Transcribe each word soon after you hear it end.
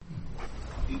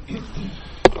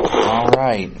All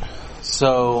right.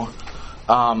 So,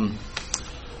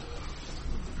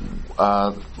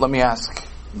 let me ask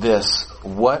this: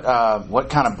 what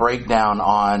kind of breakdown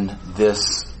on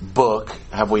this book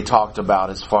have we talked about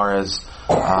as far as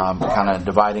kind of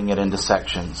dividing it into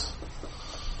sections?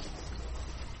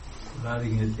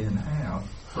 Dividing it in half,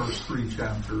 first 3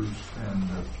 chapters and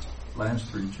the last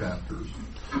 3 chapters.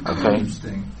 Okay.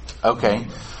 Interesting. Okay.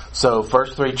 So,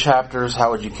 first 3 chapters,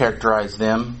 how would you characterize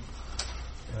them?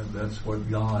 That's what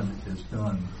God has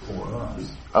done for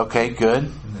us. Okay, good.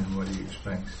 And then what He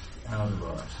expects out of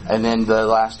us. And then the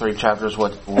last 3 chapters,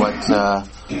 what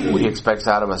He expects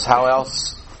out of us. How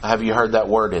else have you heard that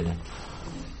worded?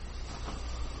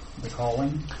 The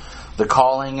calling. The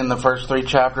calling in the first 3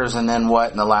 chapters, and then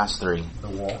what in the last 3? The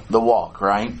walk. The walk,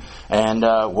 right? And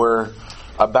we're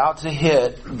about to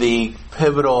hit the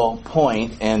pivotal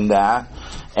point in that,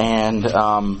 and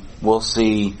we'll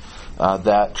see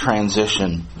that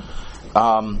transition.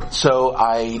 So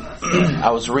I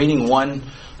was reading one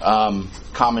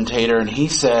commentator, and he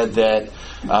said that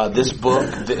this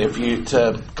book, if you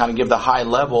to kind of give the high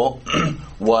level,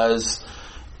 was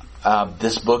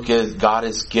this book is God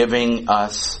is giving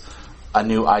us a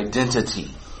new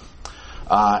identity.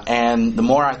 And the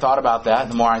more I thought about that,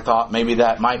 the more I thought maybe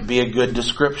that might be a good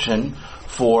description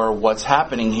for what's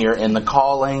happening here in the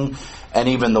calling and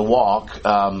even the walk.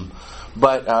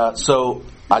 So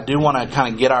I do want to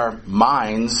kind of get our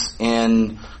minds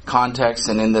in context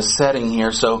and in this setting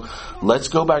here. So let's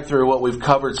go back through what we've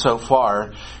covered so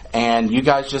far. And you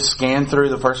guys just scan through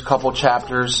the first couple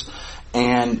chapters,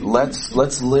 and let's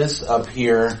list up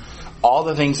here all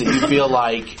the things that you feel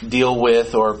like deal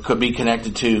with or could be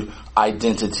connected to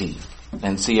identity,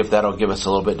 and see if that'll give us a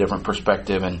little bit different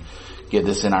perspective and get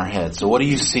this in our head. So what do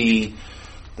you see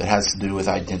that has to do with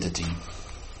identity?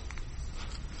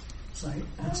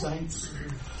 Saints.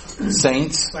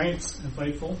 Saints? Saints and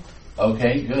faithful.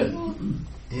 Okay, good.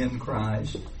 In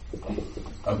Christ.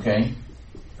 Okay.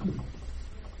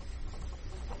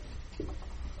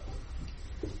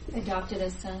 Adopted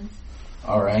as sons.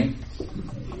 All right.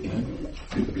 Good.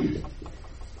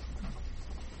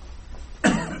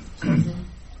 Chosen.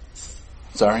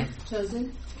 Sorry?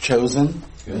 Chosen. Chosen.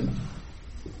 Good.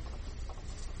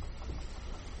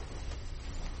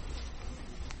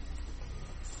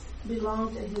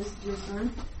 Belong to His dear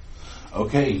Son.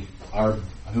 Okay.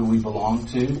 Who we belong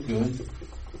to. Good.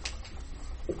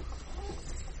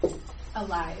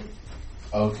 Alive.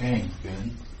 Okay.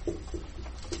 Good.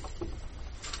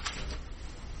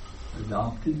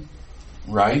 Adopted.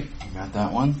 Right. You got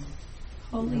that one?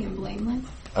 Holy and blameless.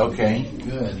 Okay.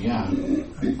 Good. Yeah.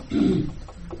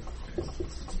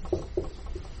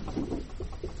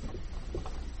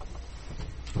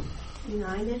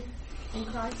 United in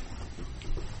Christ.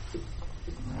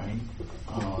 Right.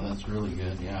 Oh, that's really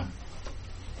good. Yeah.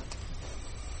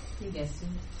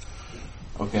 Predestined.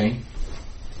 Okay.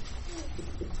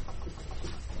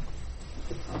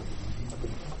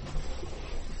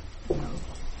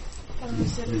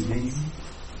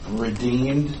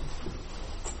 Redeemed.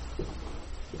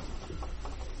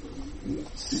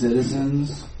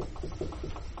 Citizens.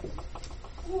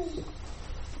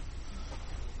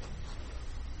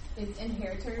 Is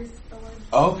inheritors the word?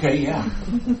 Okay, yeah.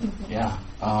 Yeah.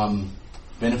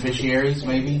 Beneficiaries,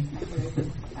 maybe?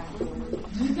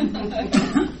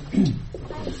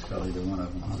 That's probably the one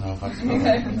of them. I don't know if I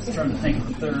I'm just trying to think of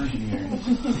the third.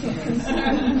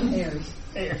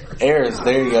 Heirs,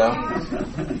 there you go.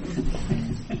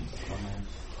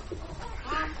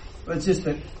 But it's just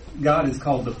that God is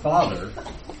called the Father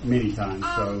many times,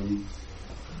 so...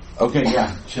 Okay,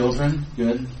 yeah. Children,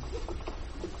 good.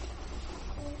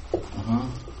 Uh-huh.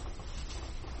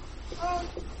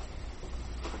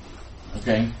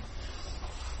 Okay.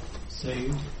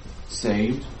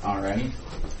 Saved, all right.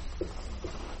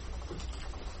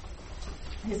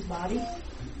 His body.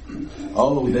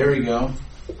 Oh, there we go.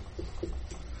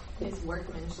 His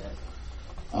workmanship.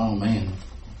 Oh, man.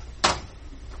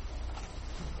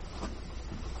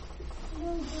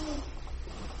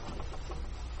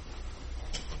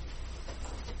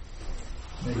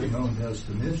 Making known to us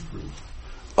the mystery.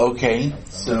 Okay,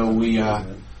 so we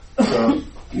so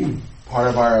part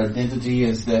of our identity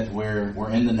is that we're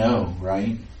in the know,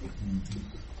 right?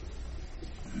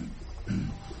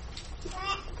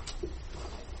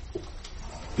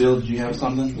 Bill, did you have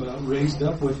something? Well, raised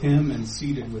up with Him and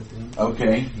seated with Him.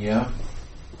 Okay, yeah.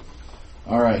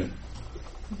 All right.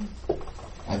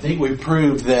 I think we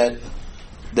proved that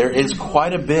there is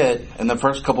quite a bit in the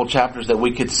first couple chapters that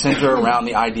we could center around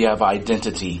the idea of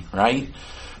identity, right?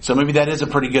 So maybe that is a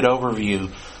pretty good overview.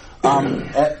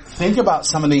 Think about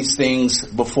some of these things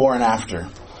before and after.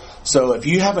 So if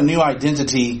you have a new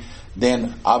identity,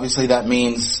 then obviously that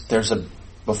means there's a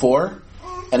before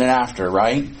and an after,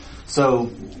 right?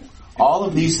 So all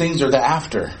of these things are the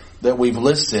after that we've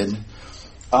listed.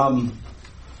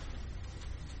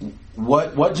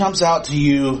 What jumps out to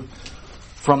you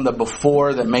from the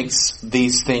before that makes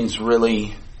these things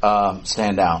really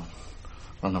stand out?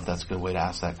 I don't know if that's a good way to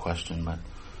ask that question, but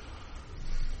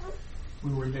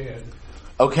We were dead.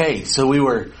 okay, so we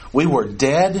were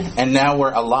dead and now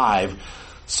we're alive.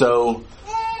 So,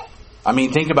 I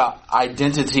mean, think about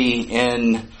identity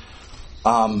in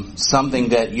something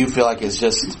that you feel like is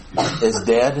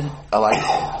dead, like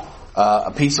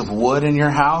a piece of wood in your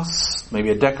house,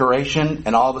 maybe a decoration,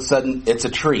 and all of a sudden it's a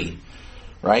tree,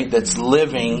 right? That's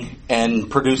living and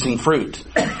producing fruit.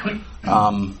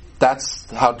 That's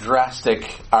how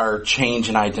drastic our change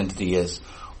in identity is.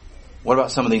 What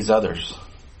about some of these others?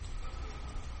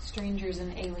 Strangers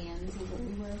and aliens is what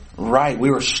we were. Right,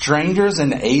 we were strangers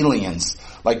and aliens.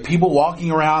 Like people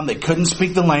walking around, they couldn't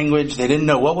speak the language, they didn't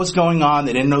know what was going on,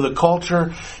 they didn't know the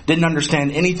culture, didn't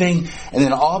understand anything, and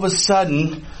then all of a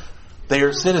sudden, they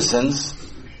are citizens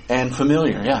and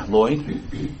familiar. Yeah, Lloyd?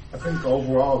 I think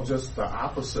overall just the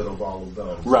opposite of all of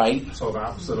those. Right. So the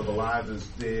opposite of alive is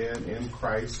dead, in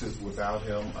Christ is without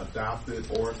him, adopted,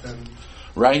 orphan.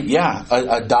 Right, yeah.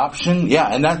 Adoption,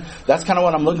 yeah. And that's kind of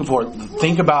what I'm looking for.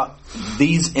 Think about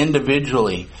these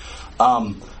individually.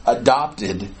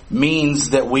 Adopted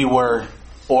means that we were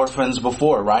orphans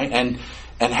before, right? And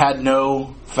had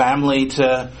no family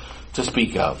to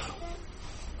speak of.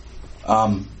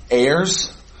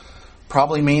 Heirs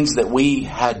probably means that we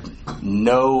had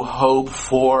no hope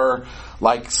for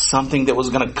like something that was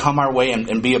going to come our way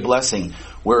and be a blessing.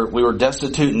 We were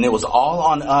destitute and it was all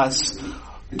on us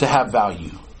to have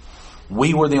value.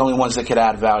 We were the only ones that could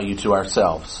add value to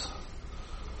ourselves.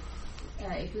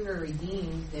 If we were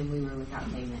redeemed, then we were without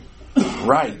payment.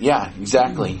 Right, yeah,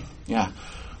 exactly. Yeah.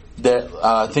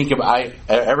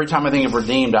 Every time I think of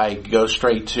redeemed, I go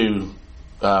straight to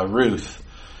Ruth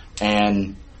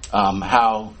and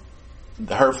how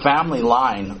her family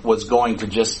line was going to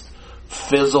just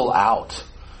fizzle out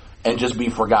and just be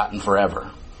forgotten forever.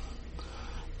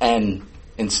 And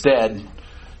instead,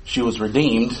 she was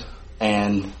redeemed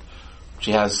and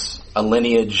she has a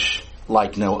lineage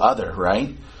like no other,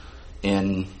 right?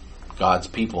 In God's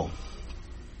people.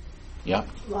 Yeah.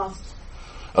 Lost.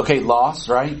 Okay, lost,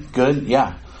 right? Good,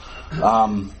 yeah.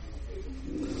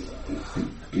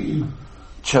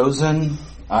 Chosen,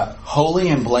 holy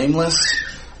and blameless.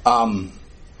 I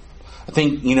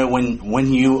think,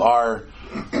 when you are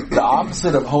the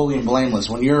opposite of holy and blameless,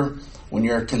 when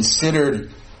you're considered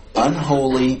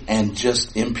unholy and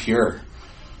just impure,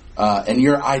 and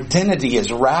your identity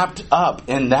is wrapped up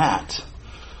in that.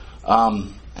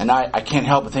 And I can't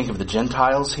help but think of the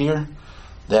Gentiles here,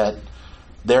 that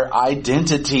their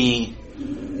identity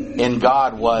in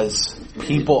God was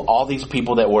all these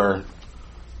people that were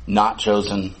not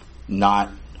chosen,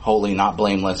 not holy, not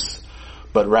blameless,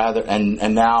 but rather,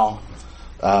 and now,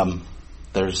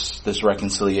 there's this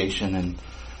reconciliation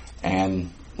and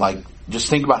like, just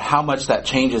think about how much that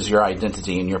changes your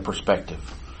identity and your perspective.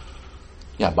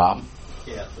 Yeah, Bob?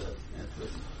 Yeah,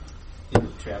 in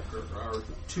the chapter, or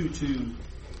two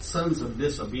sons of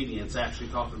disobedience, actually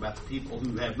talking about the people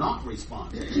who have not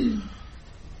responded. And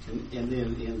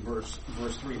then in verse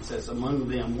 3 it says, among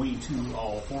them we too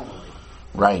all formerly.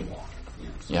 Right.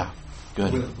 Yes. Yeah.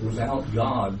 Good. Without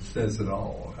God says it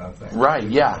all, I think. Right,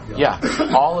 yeah.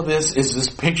 All of this is this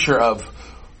picture of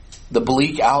the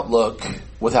bleak outlook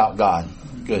without God.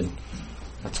 Good.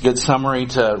 That's a good summary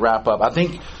to wrap up. I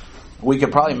think we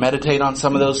could probably meditate on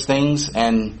some of those things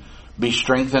and be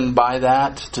strengthened by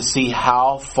that to see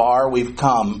how far we've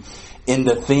come in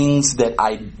the things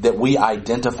that we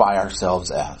identify ourselves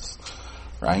as,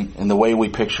 right? And the way we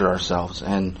picture ourselves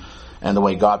and the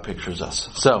way God pictures us.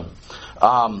 So,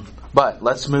 but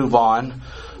let's move on.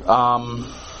 Our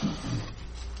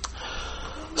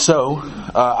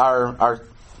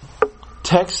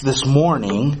text this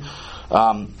morning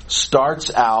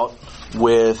starts out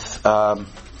with a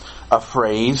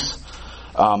phrase.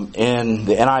 In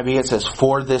the NIV it says,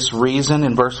 for this reason,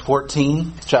 in verse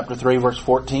 14, chapter 3, verse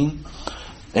 14.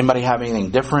 Anybody have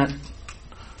anything different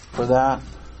for that?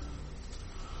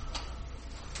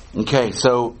 Okay,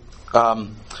 so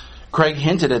Craig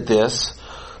hinted at this,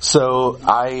 so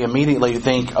I immediately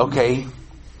think, okay,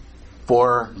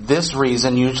 for this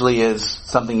reason usually is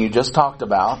something you just talked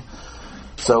about.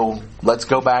 So let's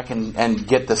go back and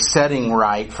get the setting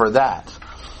right for that.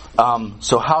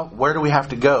 Where do we have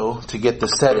to go to get the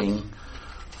setting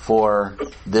for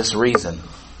this reason?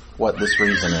 What this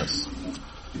reason is?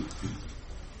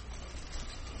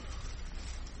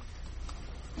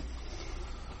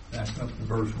 back up to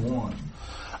verse 1.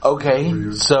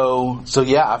 Okay, so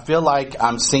yeah, I feel like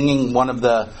I'm singing one of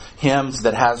the hymns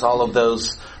that has all of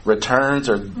those returns,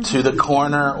 or to the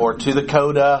corner, or to the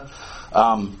coda.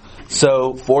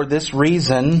 So for this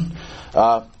reason,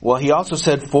 he also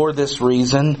said for this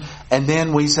reason, and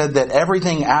then we said that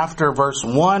everything after verse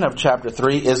 1 of chapter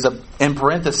 3 is in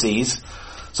parentheses.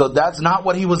 So that's not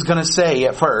what he was going to say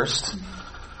at first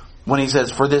when he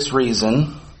says for this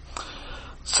reason.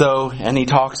 So, and he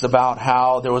talks about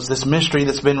how there was this mystery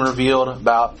that's been revealed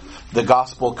about the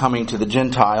gospel coming to the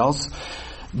Gentiles.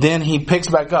 Then he picks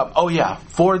back up, oh yeah,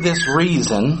 for this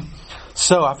reason.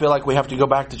 So I feel like we have to go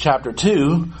back to chapter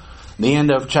 2, the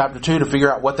end of chapter 2, to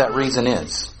figure out what that reason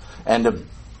is and to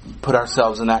put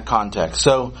ourselves in that context.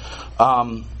 So,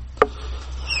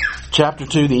 chapter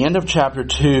 2, the end of chapter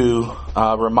 2,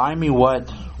 remind me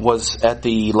what was at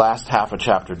the last half of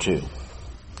chapter 2.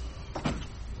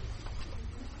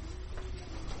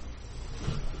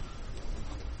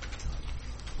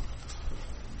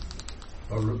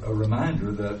 A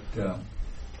reminder that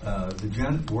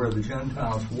where the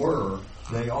Gentiles were,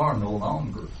 they are no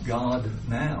longer. God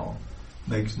now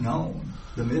makes known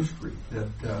the mystery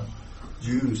that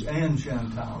Jews and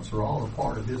Gentiles are all a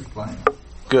part of His plan.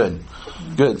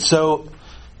 Good. So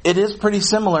it is pretty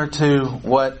similar to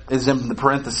what is in the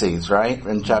parentheses, right,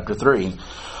 in chapter 3.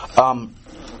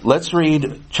 Let's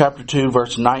read chapter 2,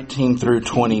 verse 19 through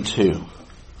 22.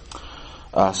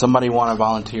 Somebody want to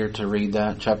volunteer to read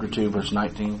that? Chapter 2, verse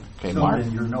 19. Okay, so Mark.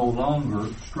 then you're no longer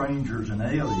strangers and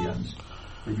aliens,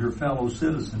 but you're fellow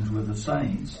citizens with the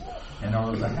saints, and are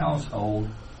of the household,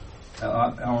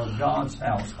 are of God's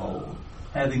household,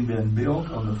 having been built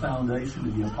on the foundation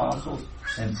of the apostles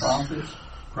and prophets,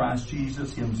 Christ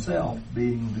Jesus Himself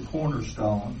being the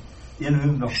cornerstone, in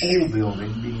whom the whole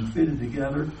building, being fitted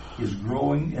together, is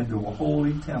growing into a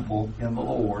holy temple in the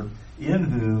Lord, in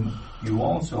whom you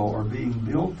also are being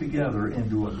built together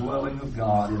into a dwelling of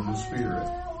God in the Spirit.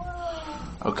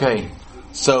 Okay,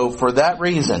 so for that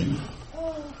reason,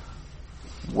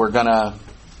 we're going to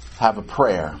have a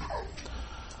prayer.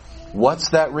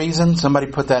 What's that reason? Somebody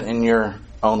put that in your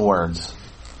own words.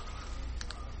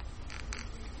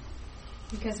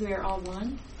 Because we are all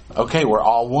one. Okay, we're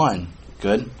all one.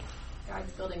 Good.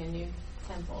 God's building a new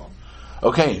temple.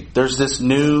 Okay, there's this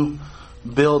new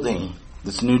building,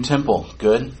 this new temple.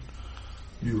 Good.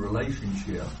 New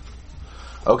relationship.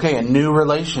 Okay, a new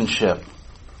relationship.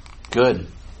 Good.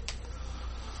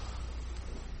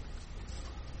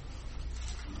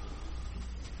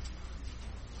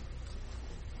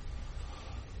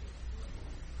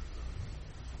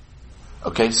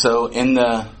 Okay, so in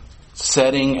the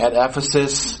setting at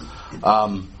Ephesus,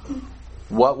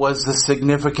 what was the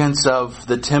significance of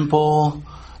the temple,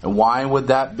 and why would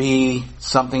that be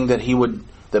something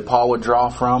that Paul would draw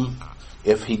from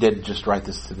if he did just write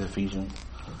this to the Ephesians?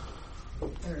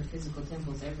 There are physical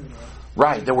temples everywhere.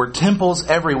 Right, there were temples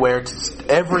everywhere to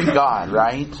every god,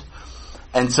 right?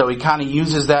 And so he kind of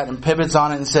uses that and pivots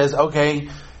on it and says, okay,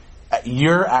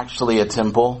 you're actually a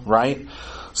temple, right?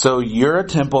 So you're a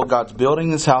temple, God's building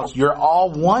this house, you're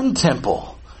all one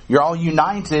temple. You're all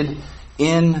united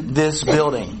in this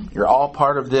building. You're all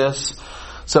part of this.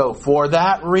 So for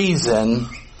that reason,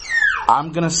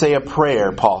 I'm going to say a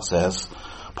prayer, Paul says.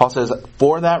 Paul says,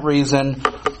 for that reason,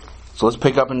 so let's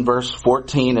pick up in verse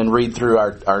 14 and read through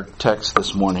our text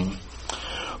this morning.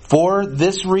 For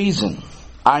this reason,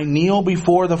 I kneel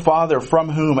before the Father, from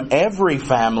whom every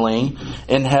family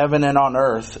in heaven and on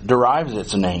earth derives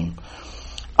its name.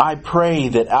 I pray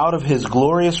that out of His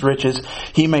glorious riches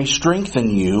He may strengthen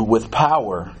you with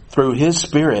power through His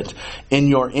Spirit in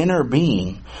your inner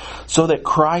being, so that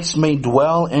Christ may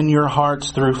dwell in your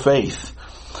hearts through faith.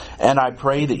 And I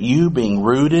pray that you, being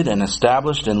rooted and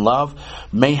established in love,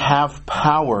 may have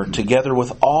power together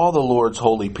with all the Lord's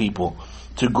holy people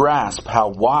to grasp how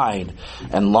wide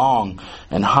and long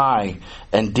and high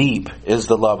and deep is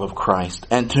the love of Christ,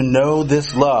 and to know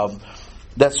this love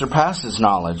that surpasses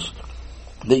knowledge,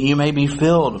 that you may be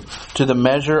filled to the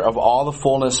measure of all the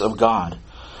fullness of God.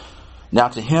 Now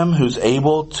to Him who's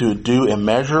able to do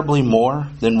immeasurably more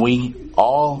than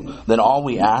all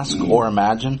we ask or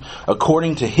imagine,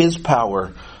 according to His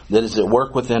power that is at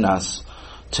work within us,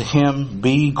 to Him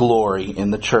be glory in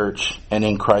the church and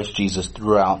in Christ Jesus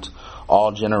throughout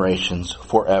all generations,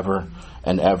 forever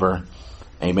and ever.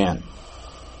 Amen.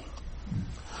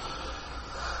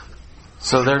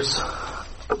 So there's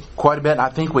quite a bit. I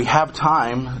think we have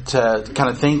time to kind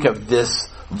of think of this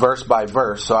verse by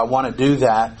verse. So I want to do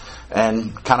that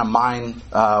and kind of mine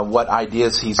what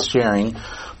ideas he's sharing.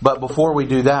 But before we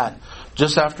do that,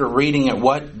 just after reading it,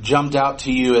 what jumped out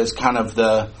to you as kind of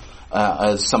the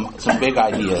as some big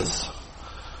ideas.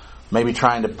 Maybe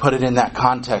trying to put it in that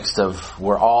context of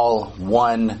we're all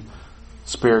one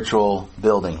spiritual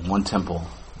building, one temple.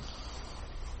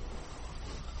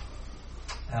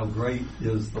 How great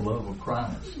is the love of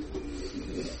Christ?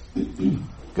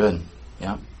 Good.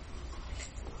 Yeah.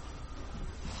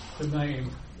 The name,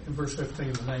 in verse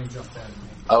 15, the name jumped out at me.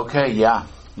 Okay, yeah.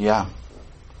 Yeah.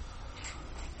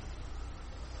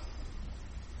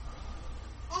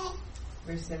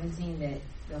 Verse 17, that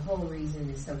the whole reason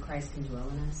is so Christ can dwell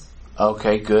in us.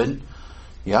 Okay, good.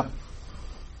 Yep.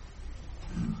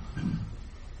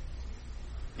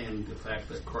 And the fact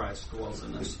that Christ dwells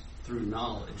in us through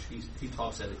knowledge. He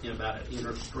talks about an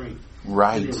inner strength.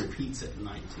 Right. And he repeats it in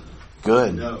 19.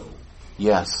 Good. No.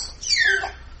 Yes.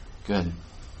 Good.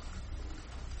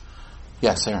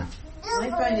 Yes, Sarah. I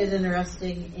find it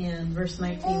interesting in verse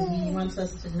 19, he wants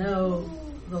us to know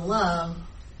the love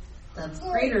that's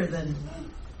greater than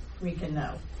we can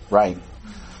know. Right.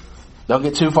 Don't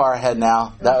get too far ahead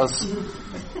now. That was...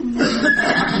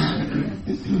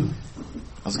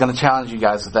 I was going to challenge you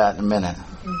guys with that in a minute.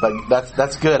 But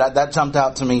that's good. That jumped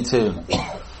out to me too.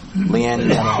 Leanne?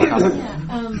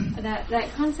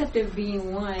 That concept of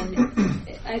being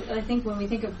one, I think when we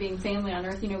think of being family on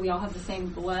earth, we all have the same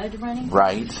blood running.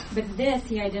 Right. But this,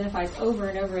 he identifies over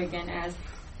and over again as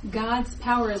God's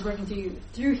power is working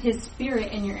through His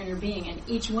Spirit in your inner being. And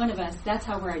each one of us, that's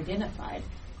how we're identified.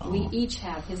 Oh. We each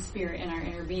have His Spirit in our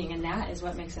inner being, and that is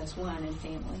what makes us one in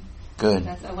family. Good.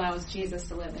 That allows Jesus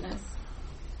to live in us.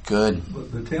 Good.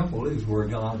 But the temple is where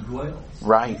God dwells.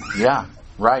 Right. Yeah.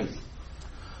 Right.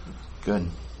 Good.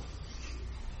 You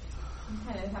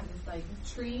kind of have this like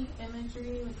tree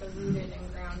imagery with the rooted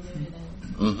and grounded,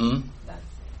 and that's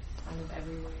kind of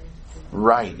everywhere.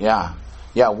 Right. Yeah.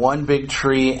 Yeah. One big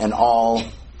tree and all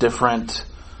different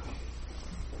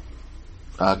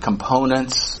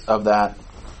components of that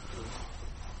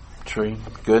tree.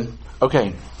 Good.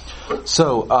 Okay.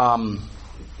 So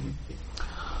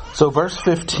verse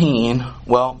 15,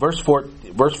 verse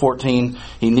 14,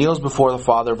 he kneels before the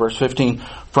Father. Verse 15,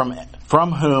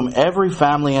 from whom every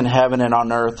family in heaven and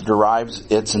on earth derives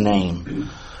its name.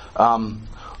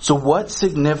 So what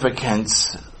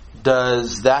significance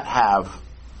does that have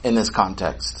in this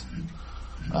context?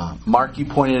 Mark, you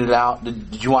pointed it out.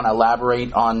 Did you want to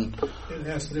elaborate on? It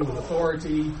has to do with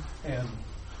authority and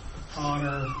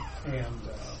honor and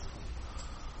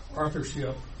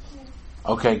authorship.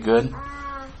 Okay, good.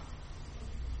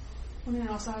 And it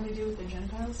also had to do with the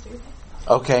Gentiles too.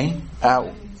 Okay.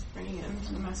 He's bringing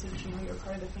in the message, you're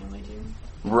part of the family too.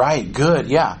 Right, good,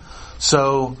 yeah.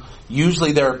 So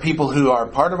usually there are people who are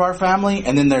part of our family,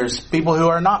 and then there's people who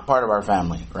are not part of our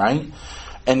family, right?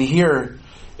 And here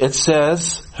it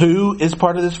says, who is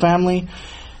part of this family?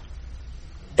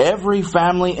 Every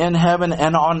family in heaven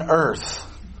and on earth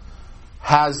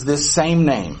has this same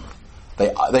name.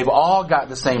 They've all got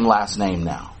the same last name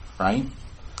now, right?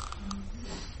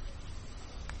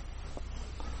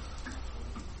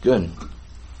 Good.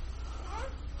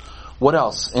 What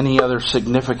else? Any other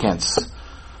significance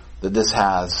that this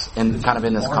has in this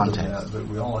context? That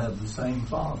we all have the same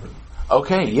Father.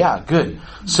 Okay, yeah, good.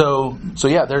 So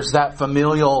yeah, there's that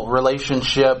familial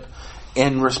relationship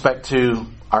in respect to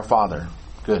our Father.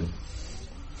 Good.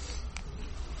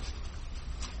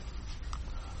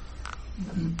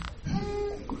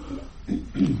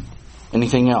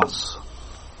 Anything else?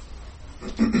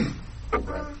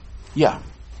 Yeah.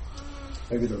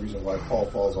 Maybe the reason why Paul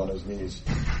falls on his knees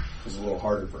is a little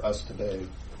harder for us today,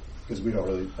 because we don't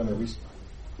really,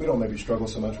 we don't maybe struggle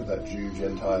so much with that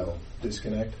Jew-Gentile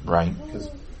disconnect. Right. Because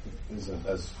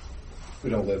we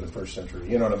don't live in first century,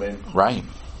 you know what I mean? Right.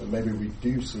 But maybe we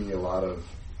do see a lot of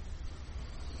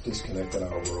disconnect in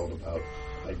our world about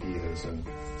ideas and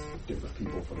different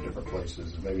people from different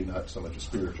places. Maybe not so much a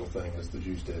spiritual thing as the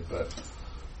Jews did, but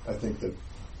I think that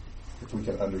if we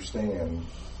can understand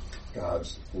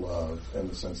God's love in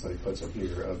the sense that He puts up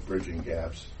here of bridging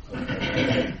gaps,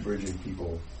 bridging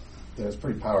people, then it's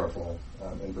pretty powerful.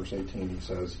 In verse 18 he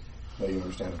says, may you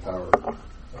understand the power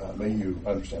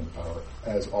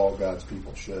as all God's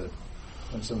people should.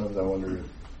 And sometimes I wonder,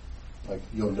 like,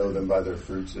 you'll know them by their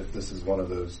fruits, if this is one of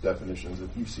those definitions.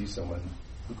 If you see someone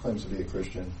who claims to be a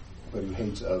Christian but who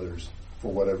hates others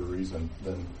for whatever reason,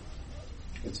 then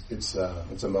it's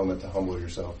a moment to humble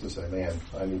yourself to say, man,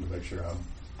 I need to make sure I'm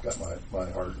got my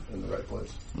heart in the right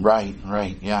place. Right,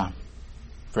 yeah.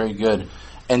 Very good.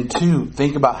 And two,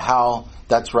 think about how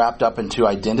that's wrapped up into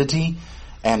identity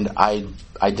and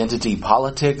identity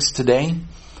politics today,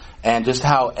 and just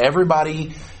how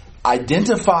everybody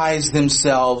identifies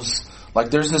themselves.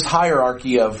 Like there's this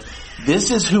hierarchy of,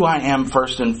 this is who I am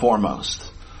first and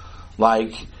foremost.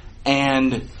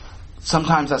 And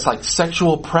sometimes that's like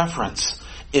sexual preference.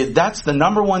 That's the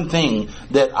number one thing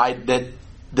that I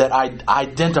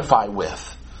identify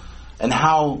with. And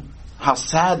how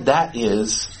sad that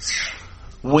is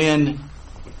when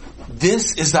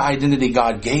this is the identity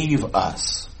God gave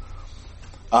us.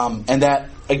 And that,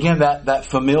 again, that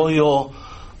familial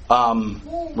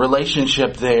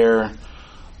relationship there,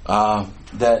 that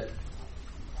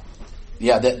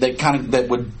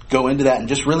would go into that and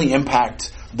just really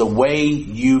impact the way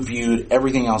you viewed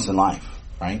everything else in life,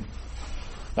 right?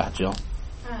 Yeah, Jill.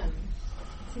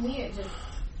 To me, it just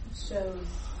shows.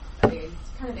 It's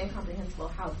kind of incomprehensible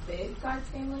how big God's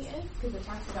family is, because it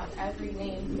talks about every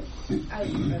name in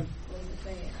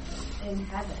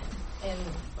heaven, and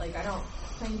like I don't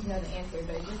claim to know the answer,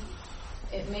 but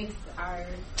it makes our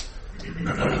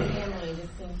family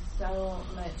just seem so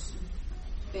much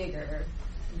bigger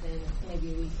than maybe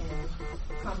we can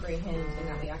comprehend, and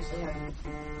that we actually have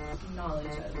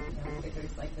knowledge of. That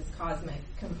there's like this cosmic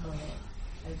component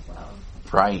as well.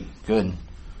 Right. Good.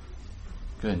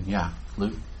 Yeah,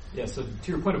 Luke. Yeah, so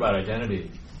to your point about identity,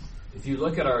 if you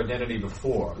look at our identity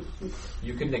before,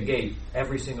 you can negate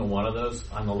every single one of those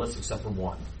on the list except for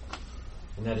one,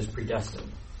 and that is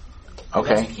predestined.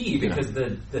 Okay. That's key, because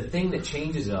the thing that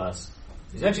changes us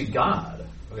is actually God.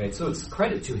 Okay, so it's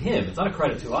credit to Him. It's not a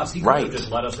credit to us. He could have just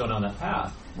let us go down that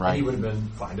path, and He would have been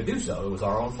fine to do so. It was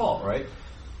our own fault, right?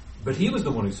 But He was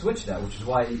the one who switched that, which is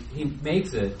why He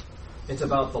makes it's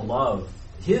about the love,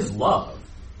 His love.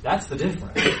 That's the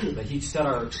difference. That He set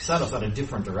us on a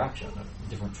different direction, a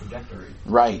different trajectory.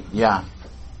 Right. Yeah.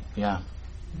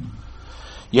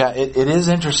 It is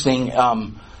interesting.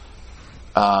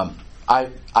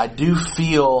 I do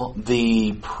feel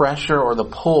the pressure or the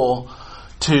pull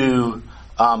to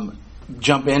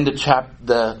jump into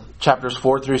the chapters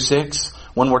 4 through 6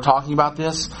 when we're talking about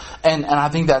this, and I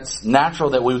think that's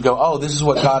natural that we would go, oh, this is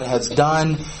what God has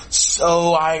done,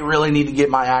 so I really need to get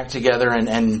my act together,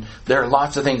 and there are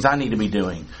lots of things I need to be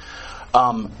doing,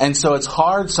 and so it's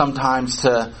hard sometimes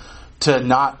to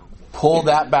not pull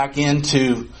that back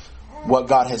into what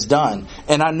God has done.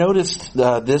 And I noticed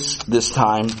this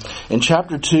time in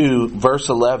chapter 2, verse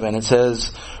 11, it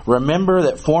says, "Remember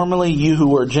that formerly you who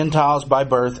were Gentiles by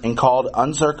birth and called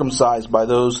uncircumcised by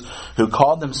those who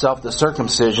called themselves the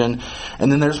circumcision,"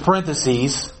 and then there's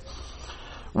parentheses,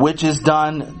 "which is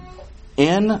done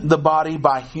in the body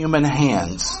by human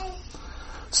hands."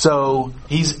 So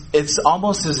it's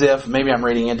almost as if, maybe I'm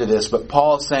reading into this, but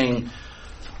Paul is saying,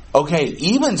 okay,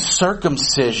 even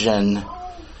circumcision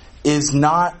is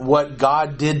not what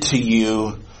God did to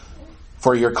you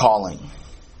for your calling.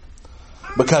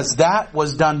 Because that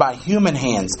was done by human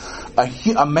hands.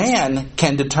 A man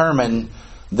can determine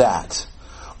that.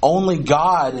 Only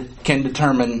God can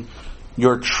determine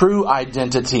your true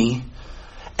identity.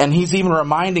 And he's even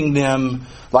reminding them,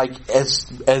 like,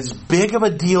 as big of a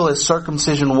deal as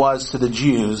circumcision was to the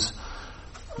Jews,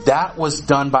 that was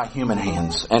done by human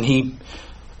hands. And he,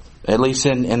 at least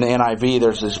in the NIV,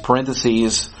 there's this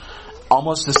parentheses,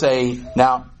 almost to say,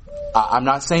 now, I'm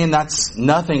not saying that's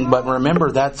nothing, but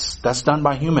remember that's done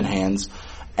by human hands,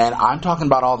 and I'm talking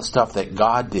about all the stuff that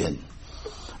God did.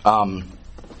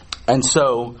 And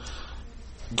so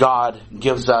God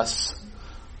gives us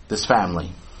this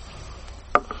family.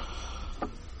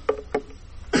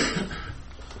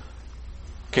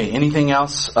 Okay, anything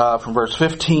else from verse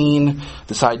 15?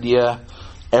 This idea,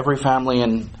 every family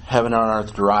in heaven and on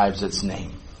earth derives its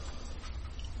name.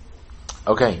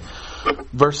 Okay,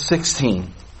 verse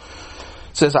 16.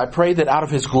 Says, "I pray that out of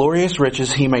His glorious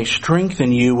riches He may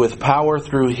strengthen you with power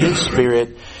through His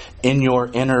Spirit in your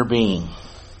inner being."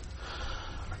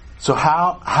 So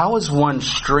how is one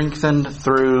strengthened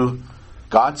through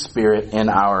God's Spirit in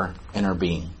our inner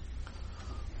being?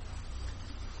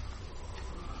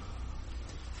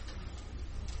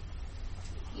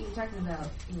 You were talking about,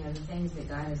 the things that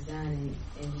God has done,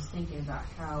 and just thinking about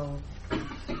how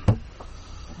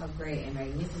great and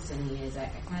magnificent He is.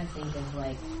 I kind of think of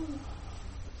like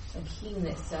a king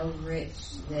that's so rich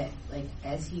that, like,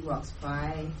 as he walks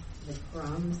by, the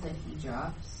crumbs that he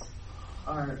drops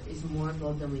is more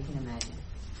gold than we can imagine.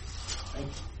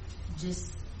 Like,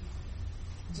 just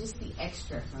the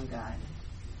extra from God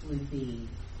would be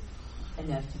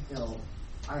enough to fill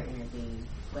our inner being.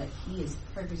 But He is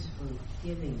purposefully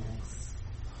giving us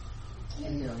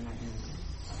and filling our inner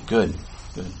being. Good.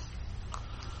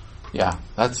 Yeah,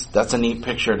 that's a neat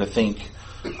picture to think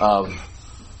of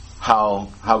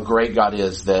how great God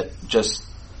is, that just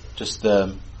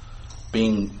the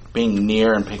being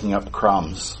near and picking up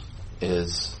crumbs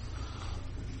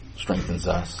strengthens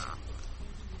us.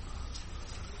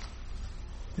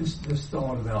 This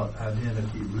thought about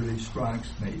identity really strikes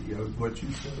me. What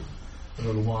you said a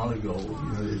little while ago,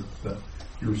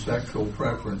 your sexual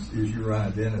preference is your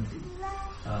identity.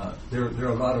 There are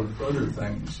a lot of other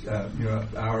things.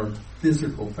 Our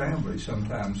physical family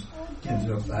sometimes ends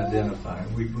up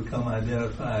identifying. We become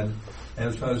identified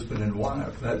as husband and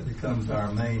wife. That becomes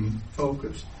our main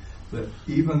focus. But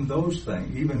even those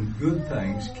things, even good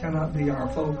things, cannot be our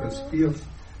focus if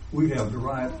we have the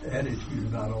right attitude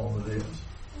about all of this.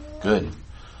 Good.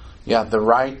 Yeah, the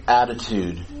right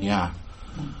attitude. Yeah.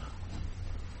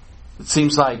 It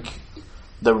seems like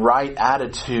the right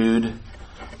attitude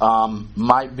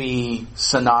might be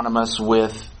synonymous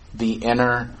with the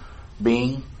inner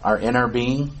being, our inner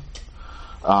being.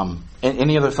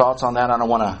 Any other thoughts on that? I don't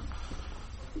want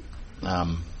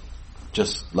to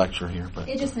just lecture here, but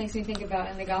it just makes me think about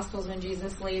in the Gospels when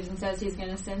Jesus leaves and says He's going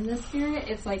to send the Spirit.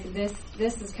 It's like this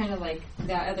is kind of like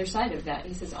that other side of that.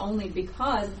 He says only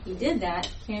because He did that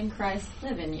can Christ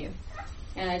live in you,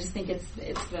 and I just think it's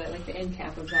the end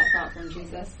cap of that thought from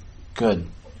Jesus. Good.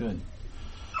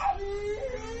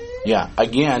 Yeah,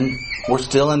 again, we're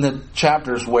still in the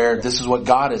chapters where this is what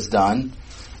God has done,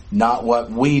 not what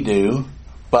we do,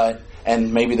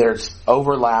 and maybe there's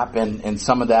overlap in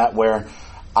some of that where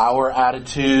our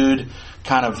attitude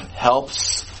kind of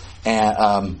helps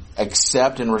and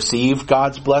accept and receive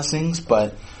God's blessings,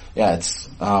 but yeah, it's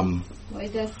well,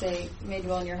 it does say, "May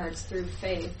dwell in your hearts through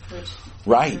faith," which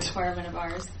right. is a requirement of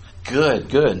ours.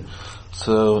 Good.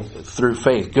 So through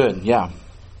faith, good, yeah.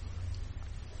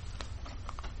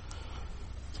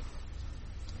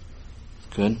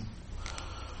 Good.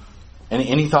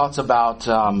 Any thoughts about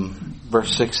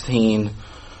verse 16?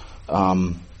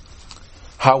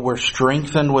 How we're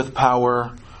strengthened with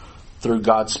power through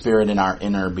God's Spirit in our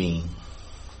inner being.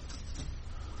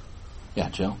 Yeah,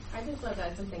 Jill? I just love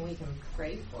that's something we can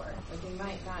pray for. Like, we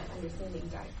might not understand the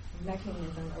exact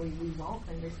mechanism, or we won't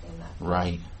understand that.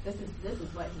 Right. This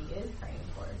is what He is praying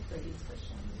for these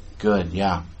Christians. Good,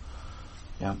 yeah.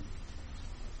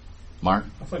 Mark?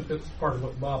 I think that's part of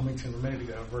what Bob mentioned a minute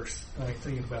ago, verse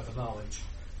 19, about the knowledge.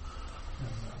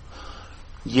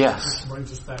 Yes. This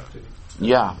brings us back to it.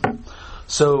 Yeah.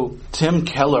 So Tim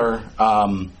Keller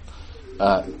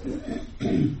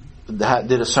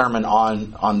did a sermon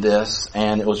on this,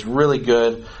 and it was really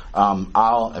good.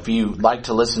 If you like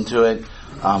to listen to it,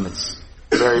 it's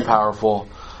very powerful.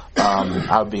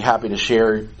 I would be happy to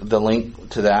share the link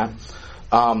to that.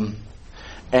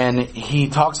 And he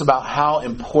talks about how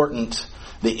important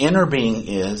the inner being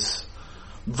is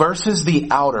versus the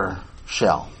outer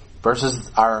shell,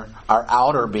 versus our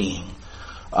outer being.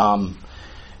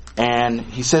 And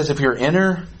he says if your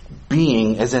inner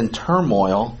being is in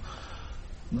turmoil,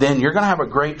 then you're going to have a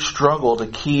great struggle to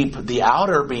keep the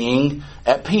outer being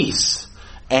at peace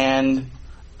and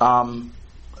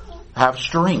have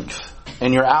strength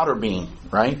in your outer being,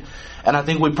 right? And I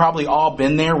think we've probably all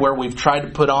been there where we've tried to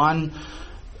put on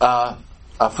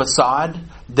a facade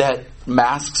that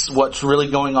masks what's really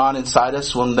going on inside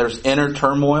us when there's inner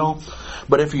turmoil.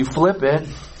 But if you flip it,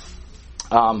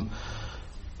 and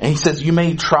he says you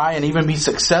may try and even be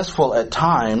successful at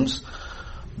times,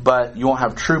 but you won't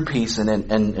have true peace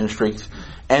and strength.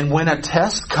 And when a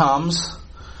test comes,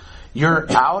 your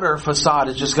outer facade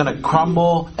is just going to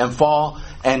crumble and fall,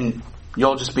 and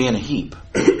you'll just be in a heap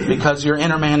because your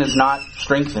inner man is not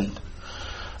strengthened.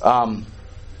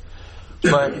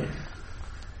 But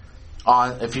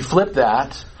if you flip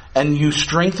that and you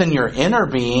strengthen your inner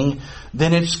being,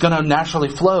 then it's going to naturally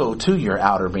flow to your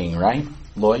outer being, right,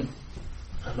 Lloyd?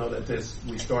 I know that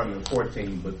we started in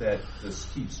 14, but that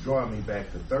just keeps drawing me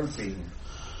back to 13,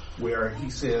 where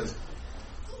he says,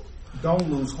 don't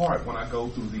lose heart when I go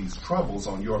through these troubles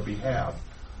on your behalf.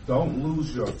 Don't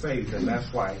lose your faith. And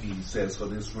that's why he says, for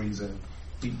this reason,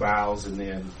 he bows and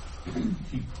then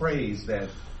he prays that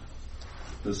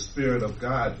the Spirit of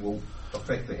God will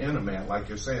affect the inner man. Like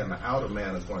you're saying, the outer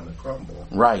man is going to crumble.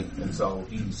 Right. And so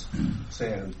he's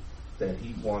saying that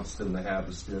he wants them to have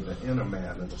the Spirit of the inner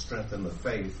man and to strengthen the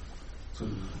faith to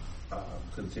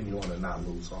continue on and not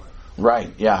lose heart.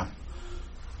 Right, yeah.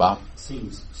 Bob?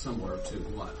 Seems similar to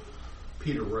what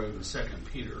Peter wrote in 2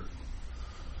 Peter.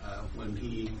 When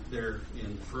there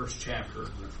in the first chapter, in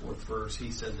the 4th verse,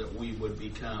 he said that we would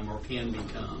become or can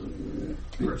become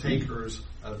partakers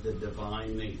of the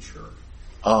divine nature.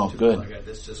 Oh, good. Like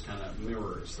this just kind of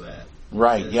mirrors that.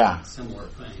 Right, yeah. Similar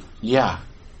thing. Yeah,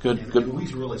 good. And we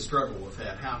really struggle with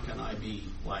that. How can I be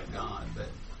like God? But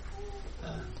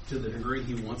to the degree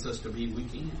He wants us to be, we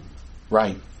can.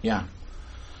 Right, yeah.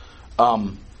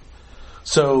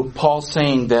 So Paul's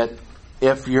saying that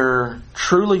if you're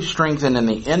truly strengthened in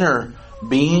the inner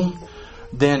being,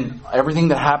 then everything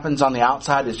that happens on the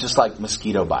outside is just like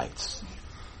mosquito bites.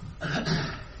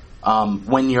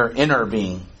 When your inner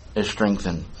being is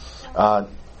strengthened.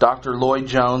 Dr. Lloyd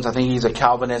Jones, I think he's a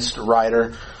Calvinist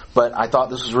writer, but I thought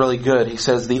this was really good. He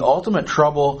says the ultimate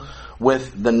trouble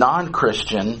with the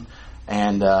non-Christian,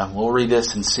 and we'll read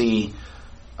this and see,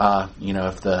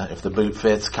 if the boot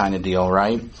fits kind of deal,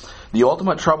 right? The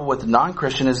ultimate trouble with the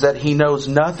non-Christian is that he knows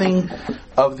nothing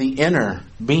of the inner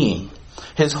being.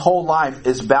 His whole life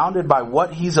is bounded by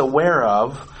what he's aware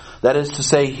of, that is to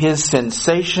say, his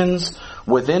sensations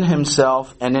within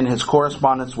himself and in his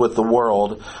correspondence with the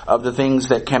world of the things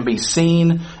that can be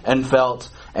seen and felt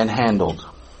and handled.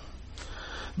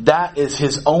 That is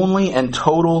his only and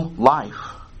total life.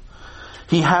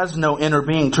 He has no inner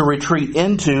being to retreat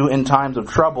into in times of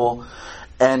trouble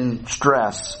and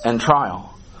stress and trial.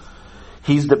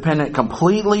 He's dependent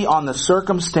completely on the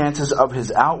circumstances of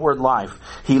his outward life.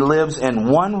 He lives in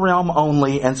one realm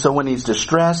only, and so when he's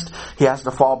distressed, he has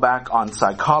to fall back on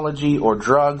psychology or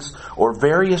drugs or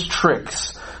various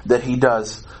tricks that he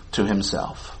does to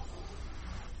himself.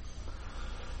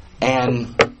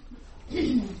 And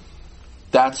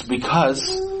that's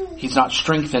because he's not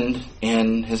strengthened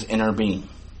in his inner being.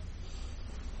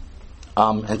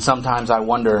 And sometimes I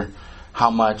wonder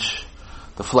how much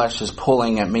the flesh is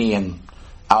pulling at me and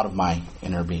out of my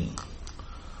inner being.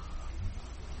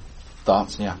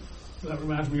 Thoughts? Yeah. That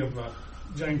reminds me of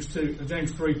James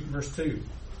 3, verse 2.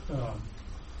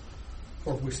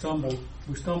 For if we stumble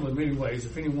in many ways.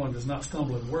 If anyone does not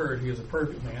stumble in word, he is a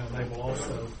perfect man, and able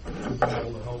also to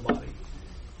battle the whole body.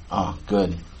 Oh,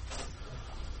 good.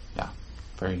 Yeah,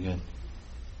 very good.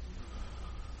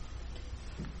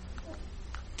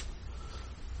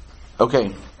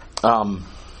 Okay.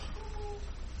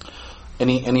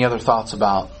 Any other thoughts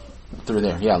about through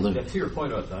there? Yeah, Luke. Yeah, to your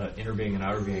point about the inner being and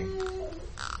outer being,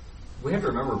 we have to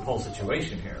remember Paul's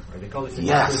situation here, right? They call these things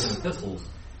prison epistles.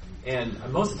 And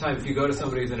most of the time, if you go to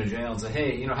somebody who's in a jail and say,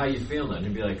 hey, how you feeling?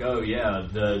 And be like, oh, yeah,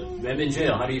 I'm in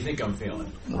jail. How do you think I'm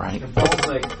feeling? Right. And Paul's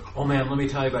like, oh, man, let me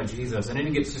tell you about Jesus. And then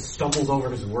he just stumbles over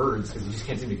his words because he just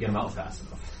can't seem to get them out fast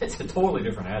enough. It's a totally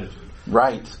different attitude.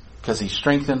 Right. Because he's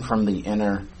strengthened from the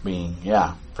inner being.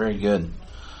 Yeah, very good.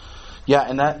 Yeah,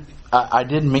 and that I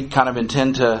did kind of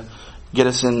intend to get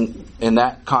us in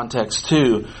that context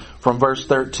too. From verse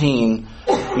 13,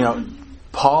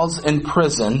 Paul's in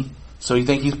prison, so you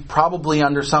think he's probably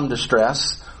under some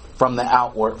distress from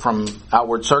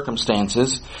outward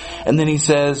circumstances. And then he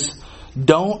says,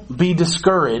 don't be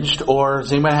discouraged, or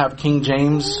does anybody have King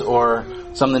James or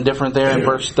something different there in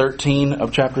verse 13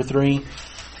 of chapter 3?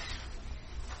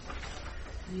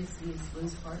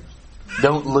 Lose heart.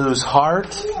 Don't lose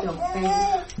heart.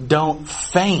 Don't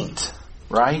faint.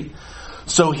 Right?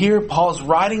 So here Paul's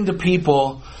writing to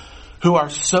people who are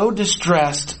so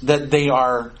distressed that they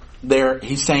are there.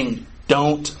 He's saying,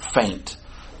 don't faint.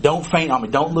 Don't faint on me.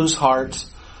 Don't lose heart.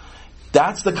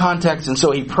 That's the context. And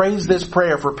so he prays this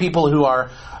prayer for people who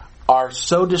are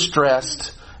so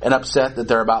distressed and upset that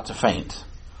they're about to faint.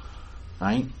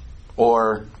 Right?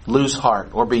 Or lose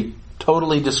heart. Or be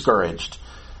totally discouraged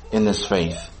in this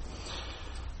faith.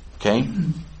 Okay?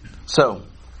 So,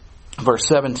 verse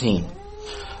 17.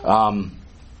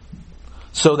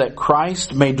 So that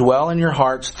Christ may dwell in your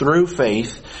hearts through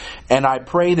faith, and I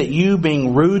pray that you,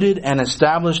 being rooted and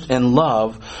established in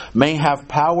love, may have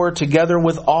power together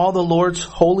with all the Lord's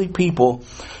holy people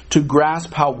to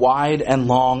grasp how wide and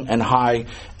long and high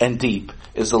and deep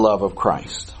is the love of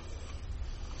Christ.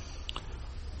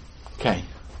 Okay.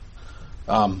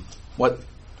 What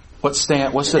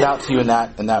stood out to you in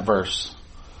that verse?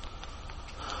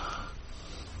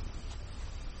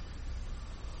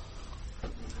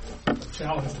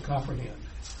 Challenge to comprehend.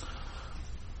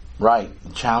 Right.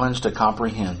 Challenge to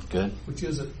comprehend. Good. Which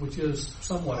is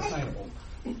somewhat attainable.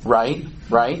 Right.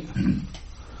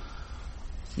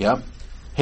 Yep.